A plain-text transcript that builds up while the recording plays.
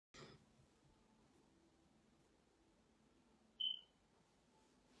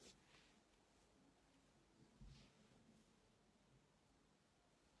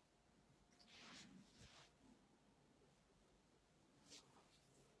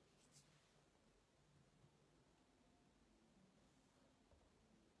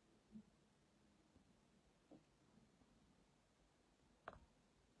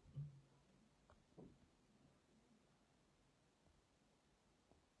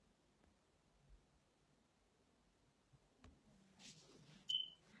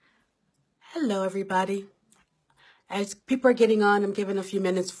Hello, everybody. As people are getting on, I'm giving a few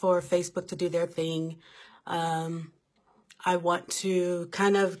minutes for Facebook to do their thing. I want to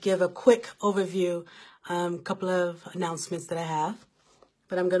kind of give a quick overview, couple of announcements that I have.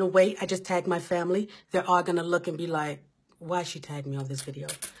 But I'm going to wait. I just tagged my family. They're all going to look and be like, why she tagged me on this video?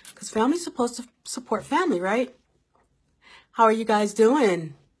 Because family's supposed to support family, right? How are you guys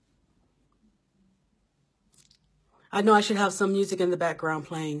doing? I know I should have some music in the background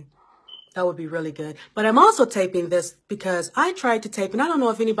playing. That would be really good. But I'm also taping this because I tried to tape, and I don't know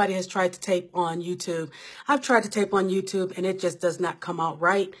if anybody has tried to tape on YouTube. I've tried to tape on YouTube, and it just does not come out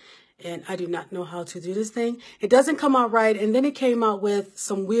right. And I do not know how to do this thing. It doesn't come out right. And then it came out with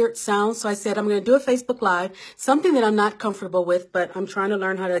some weird sounds. So I said, I'm going to do a Facebook Live, something that I'm not comfortable with, but I'm trying to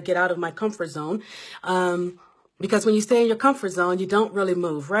learn how to get out of my comfort zone. Because when you stay in your comfort zone, you don't really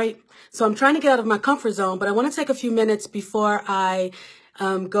move, right? So I'm trying to get out of my comfort zone, but I want to take a few minutes before I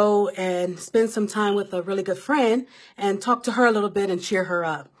go and spend some time with a really good friend and talk to her a little bit and cheer her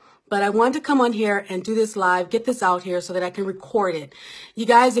up. But I wanted to come on here and do this live, get this out here so that I can record it. You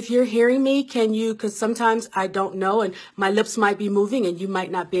guys, if you're hearing me, can you, because sometimes I don't know and my lips might be moving and you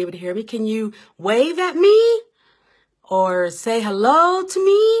might not be able to hear me. Can you wave at me or say hello to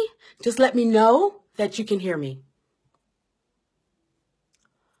me? Just let me know that you can hear me.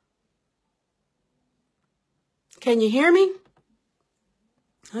 Can you hear me?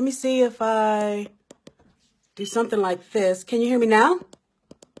 Let me see if I do something like this. Can you hear me now?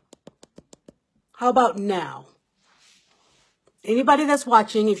 How about now? Anybody that's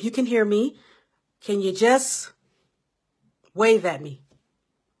watching, if you can hear me, can you just wave at me?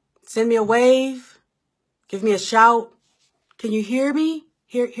 Send me a wave. Give me a shout. Can you hear me?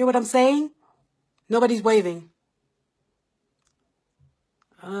 Hear what I'm saying? Nobody's waving.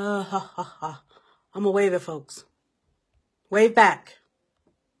 I'm gonna wave it, folks. Wave back.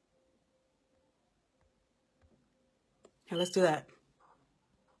 Here, let's do that.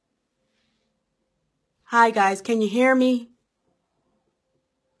 Hi, guys. Can you hear me?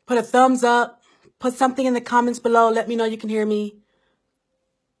 Put a thumbs up. Put something in the comments below. Let me know you can hear me.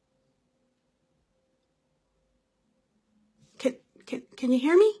 Can you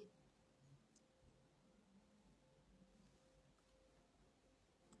hear me?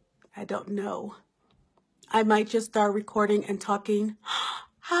 I don't know. I might just start recording and talking.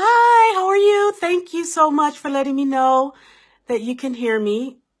 Hi, how are you? Thank you so much for letting me know that you can hear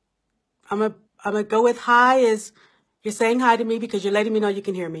me. I'm gonna go with hi is you're saying hi to me because you're letting me know you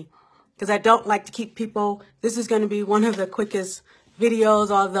can hear me. Because I don't like to keep people. This is going to be one of the quickest videos,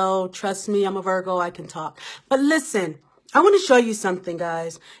 although trust me, I'm a Virgo, I can talk. But listen, I want to show you something,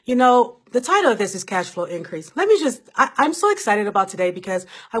 guys. You know, the title of this is Cash Flow Increase. Let me just, I'm so excited about today because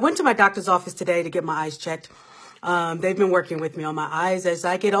I went to my doctor's office today to get my eyes checked. They've been working with me on my eyes. As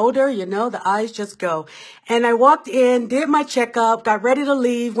I get older, you know, the eyes just go. And I walked in, did my checkup, got ready to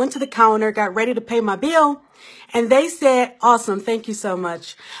leave, went to the counter, got ready to pay my bill. And they said, awesome, thank you so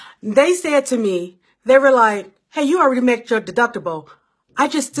much. They said to me, they were like, hey, you already met your deductible. I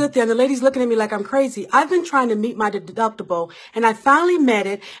just stood there and the lady's looking at me like I'm crazy. I've been trying to meet my deductible and I finally met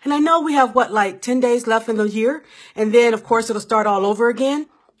it. And I know we have like 10 days left in the year. And then of course it'll start all over again.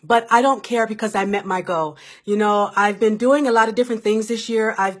 But I don't care because I met my goal. You know, I've been doing a lot of different things this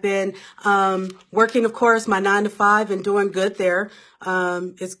year. I've been working, of course, my 9 to 5 and doing good there.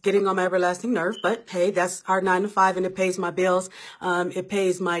 It's getting on my everlasting nerve, but hey, that's our 9 to 5 and it pays my bills. It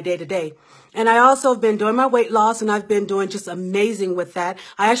pays my day to day. And I also have been doing my weight loss and I've been doing just amazing with that.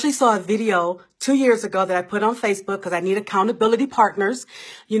 I actually saw a video 2 years ago that I put on Facebook because I need accountability partners,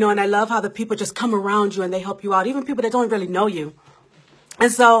 you know, and I love how the people just come around you and they help you out, even people that don't really know you.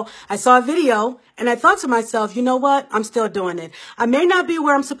 And so I saw a video and I thought to myself, you know what? I'm still doing it. I may not be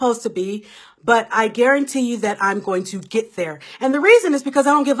where I'm supposed to be, but I guarantee you that I'm going to get there. And the reason is because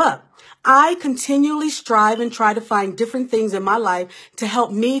I don't give up. I continually strive and try to find different things in my life to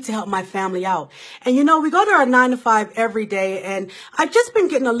help me, to help my family out. And, you know, we go to our 9 to 5 every day and I've just been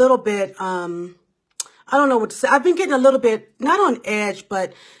getting a little bit, I don't know what to say. I've been getting a little bit, not on edge,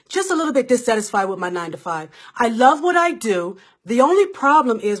 but just a little bit dissatisfied with my 9 to 5. I love what I do. The only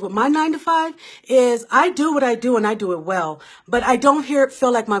problem is with my 9 to 5 is I do what I do and I do it well, but I don't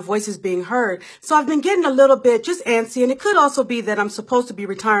feel like my voice is being heard. So I've been getting a little bit just antsy, and it could also be that I'm supposed to be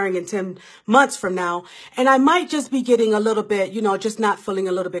retiring in 10 months from now. And I might just be getting a little bit, you know, just not feeling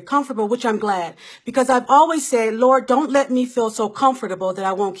a little bit comfortable, which I'm glad because I've always said, Lord, don't let me feel so comfortable that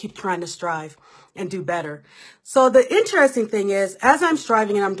I won't keep trying to strive and do better. So the interesting thing is, as I'm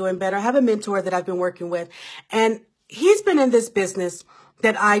striving and I'm doing better, I have a mentor that I've been working with, and he's been in this business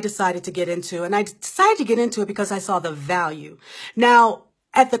that I decided to get into. And I decided to get into it because I saw the value. Now,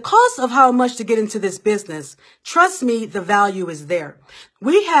 at the cost of how much to get into this business, trust me, the value is there.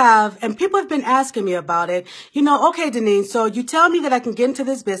 We have, and people have been asking me about it, okay, Deneen, so you tell me that I can get into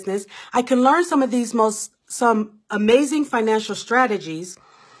this business. I can learn some amazing financial strategies.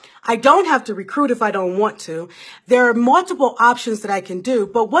 I don't have to recruit if I don't want to. There are multiple options that I can do,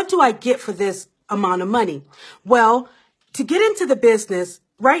 but what do I get for this amount of money? Well, to get into the business,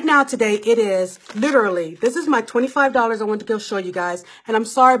 right now today, it is literally, this is my $25 I wanted to go show you guys. And I'm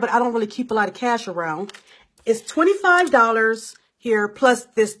sorry, but I don't really keep a lot of cash around. It's $25 here plus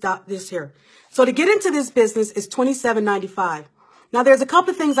this here. So to get into this business is $27.95. Now there's a couple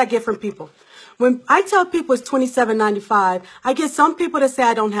of things I get from people. When I tell people it's $27.95, I get some people that say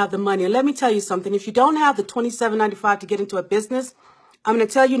I don't have the money. And let me tell you something. If you don't have the $27.95 to get into a business, I'm going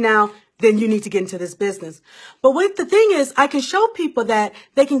to tell you now, then you need to get into this business. But what the thing is, I can show people that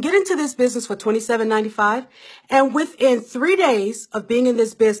they can get into this business for $27.95. And within 3 days of being in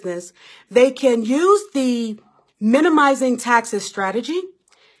this business, they can use the minimizing taxes strategy,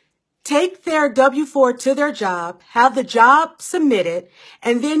 take their W-4 to their job, have the job submitted,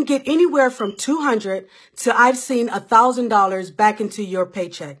 and then get anywhere from $200 to I've seen $1,000 back into your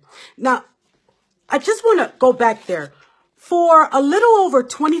paycheck. Now, I just want to go back there. For a little over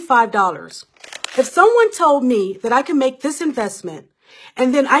 $25, if someone told me that I can make this investment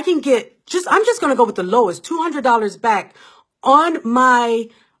and then I can get I'm just going to go with the lowest, $200 back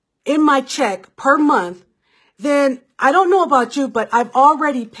in my check per month, then I don't know about you, but I've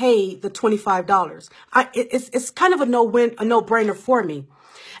already paid the $25. It's kind of a no-brainer for me.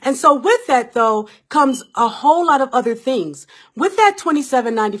 And so with that, though, comes a whole lot of other things. With that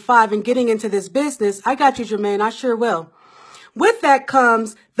 $27.95 and getting into this business, I got you, Jermaine. I sure will. With that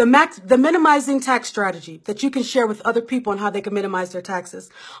comes the minimizing tax strategy that you can share with other people on how they can minimize their taxes.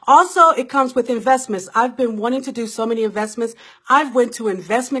 Also, it comes with investments. I've been wanting to do so many investments. I've went to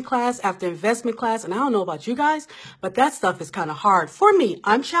investment class after investment class, and I don't know about you guys, but that stuff is kind of hard. For me,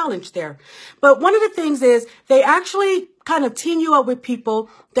 I'm challenged there. But one of the things is they actually kind of team you up with people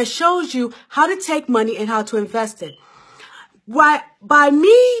that shows you how to take money and how to invest it. By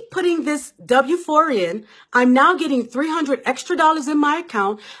me putting this W-4 in, I'm now getting $300 extra in my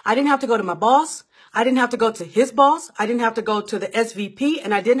account. I didn't have to go to my boss. I didn't have to go to his boss. I didn't have to go to the SVP,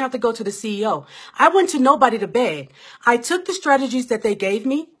 and I didn't have to go to the CEO. I went to nobody to beg. I took the strategies that they gave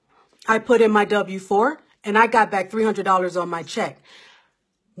me. I put in my W-4, and I got back $300 on my check.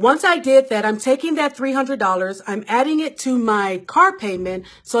 Once I did that, I'm taking that $300, I'm adding it to my car payment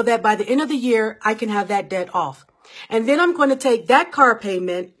so that by the end of the year, I can have that debt off. And then I'm going to take that car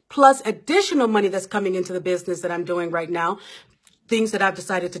payment plus additional money that's coming into the business that I'm doing right now, things that I've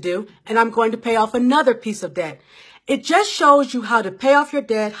decided to do, and I'm going to pay off another piece of debt. It just shows you how to pay off your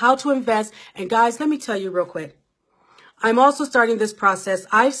debt, how to invest. And guys, let me tell you real quick. I'm also starting this process.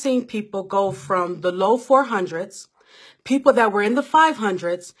 I've seen people go from the low 400s, people that were in the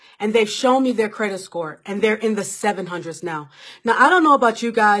 500s, and they've shown me their credit score, and they're in the 700s now. Now, I don't know about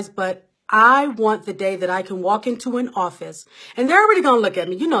you guys, but I want the day that I can walk into an office and they're already going to look at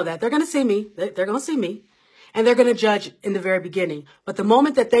me. You know that. They're going to see me. They're going to see me. And they're going to judge in the very beginning. But the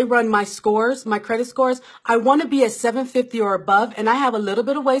moment that they run my scores, my credit scores, I want to be at 750 or above. And I have a little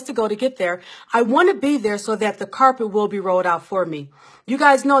bit of ways to go to get there. I want to be there so that the carpet will be rolled out for me. You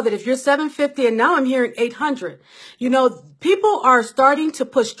guys know that if you're 750 and now I'm hearing 800, people are starting to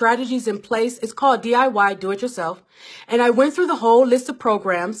put strategies in place. It's called DIY, do it yourself. And I went through the whole list of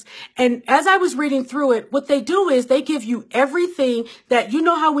programs. And as I was reading through it, what they do is they give you everything that,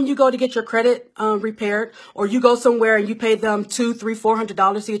 how when you go to get your credit repaired, or you go somewhere and you pay them $200, $300,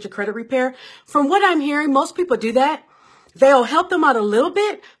 $400 to get your credit repaired. From what I'm hearing, most people do that. They'll help them out a little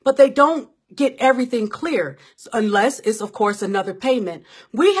bit, but they don't get everything clear unless it's, of course, another payment.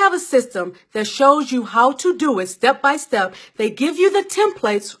 We have a system that shows you how to do it step by step. They give you the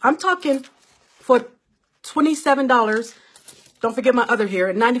templates. I'm talking for $27. Don't forget my other here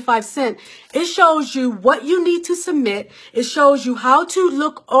at 95 cents. It shows you what you need to submit. It shows you how to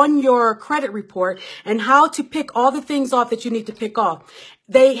look on your credit report and how to pick all the things off that you need to pick off.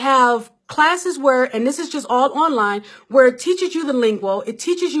 They have classes where, and this is just all online, where it teaches you the lingo. It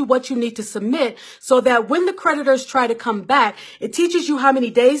teaches you what you need to submit so that when the creditors try to come back, it teaches you how many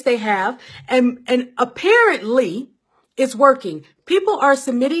days they have. And apparently it's working. People are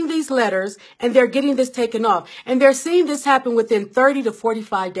submitting these letters and they're getting this taken off, and they're seeing this happen within 30 to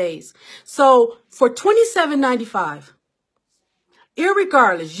 45 days. So for $27.95,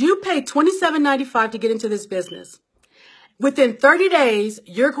 irregardless, you pay $27.95 to get into this business. Within 30 days,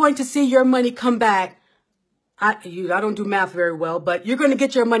 you're going to see your money come back. I don't do math very well, but you're going to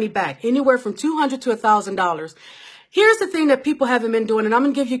get your money back anywhere from $200 to $1,000. Here's the thing that people haven't been doing, and I'm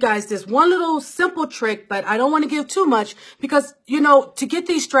going to give you guys this one little simple trick, but I don't want to give too much because, you know, to get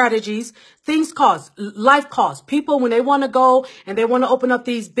these strategies, things cost, life costs. People, when they want to go and they want to open up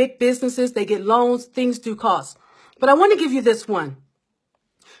these big businesses, they get loans, things do cost. But I want to give you this one.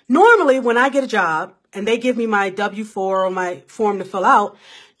 Normally, when I get a job and they give me my W-4 or my form to fill out,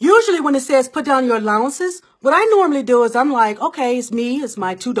 usually when it says put down your allowances, what I normally do is I'm like, okay, it's me, it's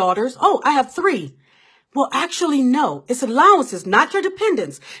my 2 daughters. Oh, I have 3. Well, actually, no, it's allowances, not your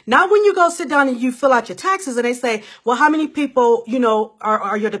dependents. Not when you go sit down and you fill out your taxes and they say, well, how many people, you know,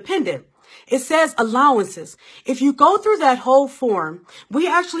 are your dependent? It says allowances. If you go through that whole form, we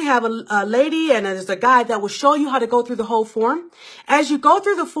actually have a lady and there's a guy that will show you how to go through the whole form. As you go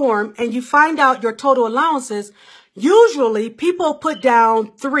through the form and you find out your total allowances, usually people put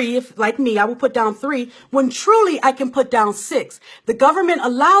down 3, if like me, I will put down 3, when truly I can put down 6. The government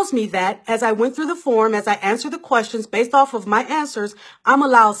allows me that as I went through the form, as I answer the questions based off of my answers, I'm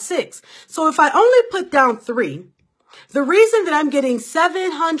allowed 6. So if I only put down 3, the reason that I'm getting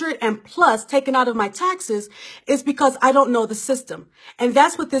 700 and plus taken out of my taxes is because I don't know the system. And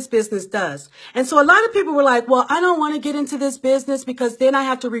that's what this business does. And so a lot of people were like, well, I don't want to get into this business because then I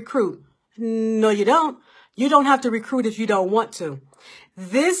have to recruit. No, you don't. You don't have to recruit if you don't want to.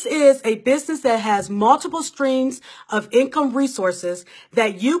 This is a business that has multiple streams of income resources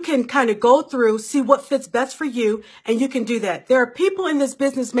that you can kind of go through, see what fits best for you, and you can do that. There are people in this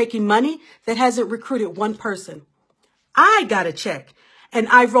business making money that hasn't recruited one person. I got a check, and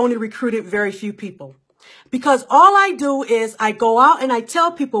I've only recruited very few people. Because all I do is I go out and I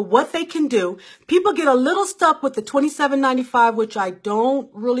tell people what they can do. People get a little stuck with the $27.95, which I don't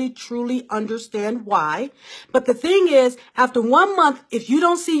really truly understand why. But the thing is, after 1 month, if you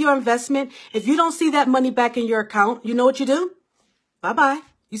don't see your investment, if you don't see that money back in your account, you know what you do? Bye-bye.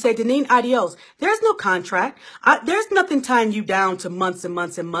 You say, Deneen, adios. There's no contract. There's nothing tying you down to months and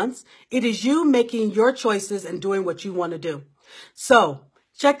months and months. It is you making your choices and doing what you want to do. So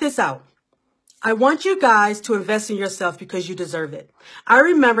check this out. I want you guys to invest in yourself because you deserve it. I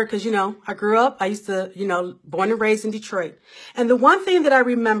remember because, you know, I grew up, I used to, you know, born and raised in Detroit. And the one thing that I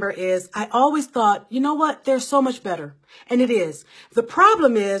remember is I always thought, you know what, there's so much better. And it is. The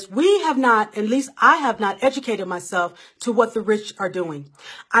problem is we have not, at least I have not educated myself to what the rich are doing.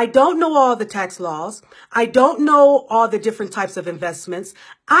 I don't know all the tax laws. I don't know all the different types of investments.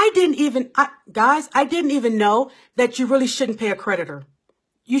 I didn't even know that you really shouldn't pay a creditor.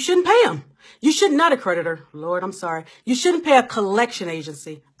 You shouldn't pay them. You should not a creditor. Lord, I'm sorry. You shouldn't pay a collection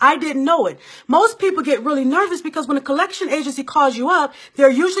agency. I didn't know it. Most people get really nervous because when a collection agency calls you up, they're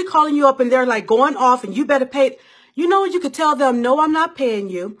usually calling you up and they're like going off and you better pay. You know, you could tell them, no, I'm not paying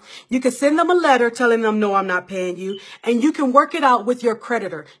you. You could send them a letter telling them, no, I'm not paying you. And you can work it out with your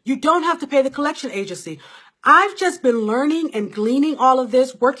creditor. You don't have to pay the collection agency. I've just been learning and gleaning all of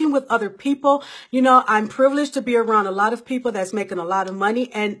this, working with other people. You know, I'm privileged to be around a lot of people that's making a lot of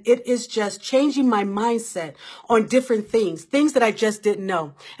money, and it is just changing my mindset on different things that I just didn't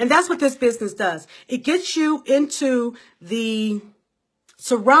know. And that's what this business does. It gets you into the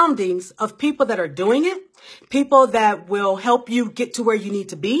surroundings of people that are doing it, people that will help you get to where you need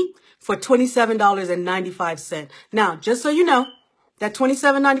to be for $27.95. Now, just so you know, that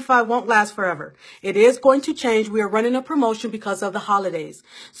 $27.95 won't last forever. It is going to change. We are running a promotion because of the holidays.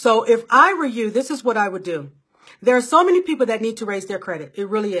 So if I were you, this is what I would do. There are so many people that need to raise their credit. It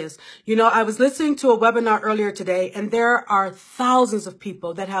really is. You know, I was listening to a webinar earlier today, and there are thousands of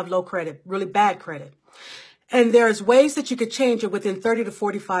people that have low credit, really bad credit. And there's ways that you could change it within 30 to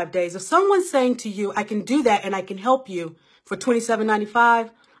 45 days. If someone's saying to you, I can do that and I can help you for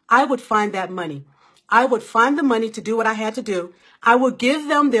 $27.95, I would find that money. I would find the money to do what I had to do. I would give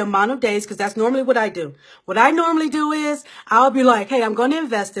them the amount of days because that's normally what I do. What I normally do is I'll be like, hey, I'm going to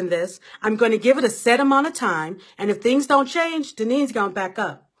invest in this. I'm going to give it a set amount of time. And if things don't change, Deneen's going to back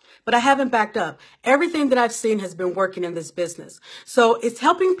up. But I haven't backed up. Everything that I've seen has been working in this business. So it's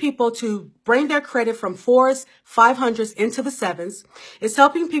helping people to bring their credit from 4s, 500s into the 7s. It's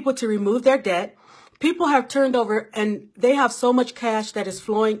helping people to remove their debt. People have turned over and they have so much cash that is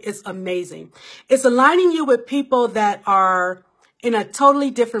flowing. It's amazing. It's aligning you with people that are in a totally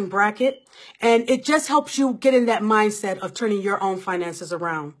different bracket. And it just helps you get in that mindset of turning your own finances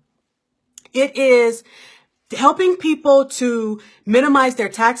around. It is helping people to minimize their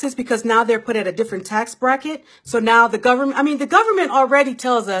taxes because now they're put at a different tax bracket. So now the government already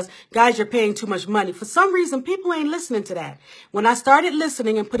tells us, guys, you're paying too much money. For some reason, people ain't listening to that. When I started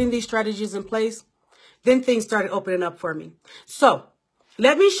listening and putting these strategies in place, then things started opening up for me. So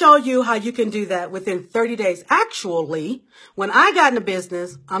let me show you how you can do that within 30 days. Actually, when I got into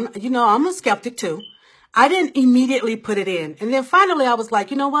business, I'm a skeptic too. I didn't immediately put it in. And then finally I was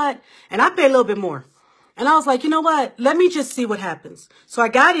like, you know what? And I pay a little bit more. And I was like, you know what? Let me just see what happens. So I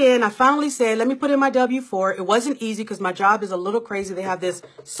got in. I finally said, let me put in my W-4. It wasn't easy because my job is a little crazy. They have this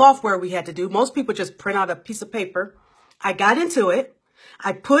software we had to do. Most people just print out a piece of paper. I got into it.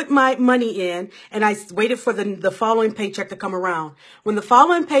 I put my money in and I waited for the following paycheck to come around. When the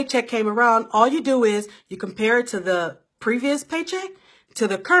following paycheck came around, all you do is you compare it to the previous paycheck to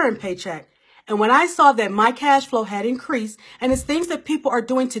the current paycheck. And when I saw that my cash flow had increased, and it's things that people are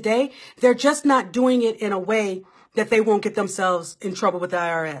doing today, they're just not doing it in a way that they won't get themselves in trouble with the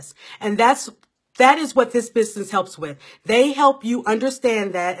IRS. And that is what this business helps with. They help you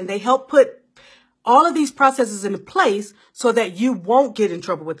understand that, and they help put all of these processes in place so that you won't get in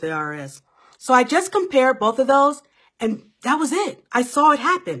trouble with the IRS. So I just compared both of those, and that was it. I saw it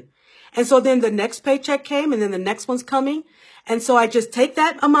happen. And so then the next paycheck came, and then the next one's coming. And so I just take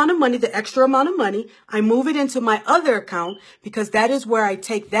that amount of money, the extra amount of money, I move it into my other account because that is where I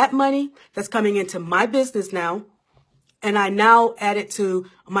take that money that's coming into my business now, and I now add it to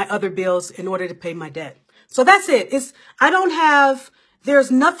my other bills in order to pay my debt. So that's it.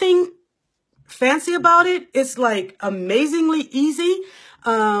 There's nothing fancy about it. It's like amazingly easy.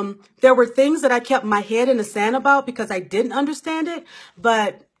 There were things that I kept my head in the sand about because I didn't understand it,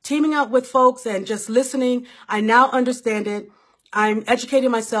 but teaming up with folks and just listening, I now understand it. I'm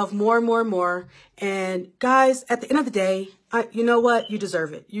educating myself more and more and more. And guys, at the end of the day, you know what? You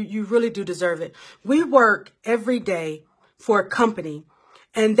deserve it. You really do deserve it. We work every day for a company.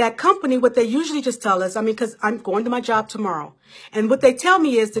 And that company, what they usually just tell us, because I'm going to my job tomorrow. And what they tell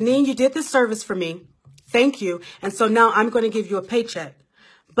me is, Deneen, you did this service for me. Thank you. And so now I'm going to give you a paycheck.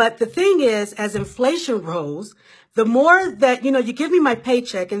 But the thing is, as inflation rose, the more that, you give me my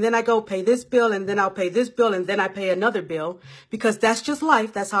paycheck and then I go pay this bill and then I'll pay this bill and then I pay another bill because that's just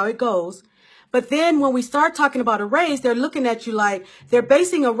life. That's how it goes. But then when we start talking about a raise, they're looking at you like they're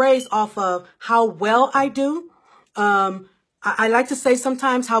basing a raise off of how well I do. I like to say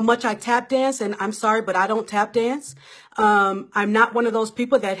sometimes how much I tap dance, and I'm sorry, but I don't tap dance. I'm not one of those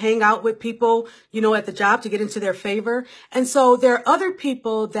people that hang out with people, at the job to get into their favor. And so there are other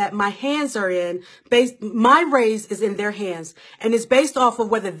people that my hands are in. My raise is in their hands, and it's based off of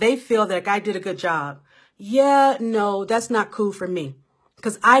whether they feel that I did a good job. Yeah, no, that's not cool for me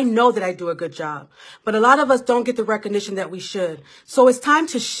because I know that I do a good job. But a lot of us don't get the recognition that we should. So it's time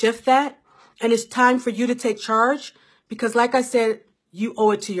to shift that, and it's time for you to take charge. Because like I said, you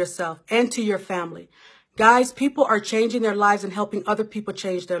owe it to yourself and to your family. Guys, people are changing their lives and helping other people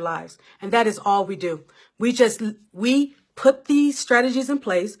change their lives. And that is all we do. We put these strategies in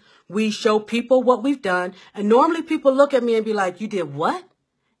place. We show people what we've done. And normally people look at me and be like, you did what?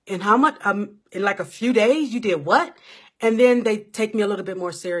 And how much? In like a few days, you did what? And then they take me a little bit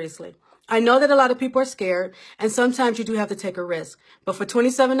more seriously. I know that a lot of people are scared. And sometimes you do have to take a risk. But for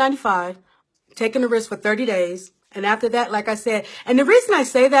 $27.95, taking a risk for 30 days, and after that, like I said, and the reason I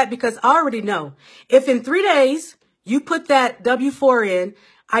say that because I already know if in 3 days you put that W-4 in,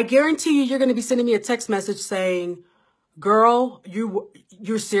 I guarantee you're going to be sending me a text message saying, girl,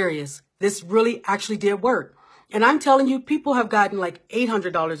 you're serious. This really actually did work. And I'm telling you, people have gotten like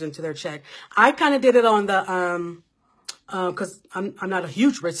 $800 into their check. I kind of did it on the, cause I'm not a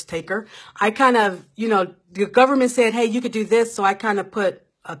huge risk taker. I kind of, the government said, hey, you could do this. So I kind of put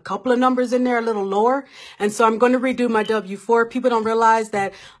a couple of numbers in there a little lower. And so I'm going to redo my W-4. People don't realize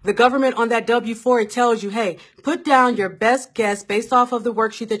that the government on that W-4, it tells you, hey, put down your best guess based off of the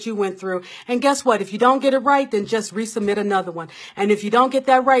worksheet that you went through. And guess what? If you don't get it right, then just resubmit another one. And if you don't get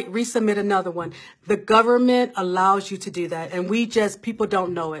that right, resubmit another one. The government allows you to do that. And people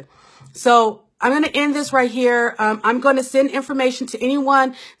don't know it. So I'm going to end this right here. I'm going to send information to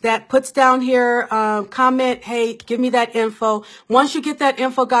anyone that puts down here, comment, hey, give me that info. Once you get that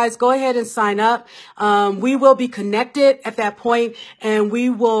info, guys, go ahead and sign up. We will be connected at that point, and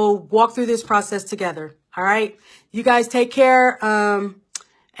we will walk through this process together. All right. You guys take care.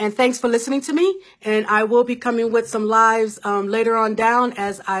 And thanks for listening to me. And I will be coming with some lives later on down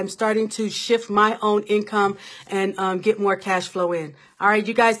as I'm starting to shift my own income and get more cash flow in. All right,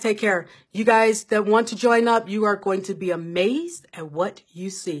 you guys take care. You guys that want to join up, you are going to be amazed at what you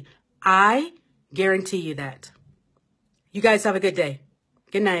see. I guarantee you that. You guys have a good day.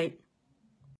 Good night.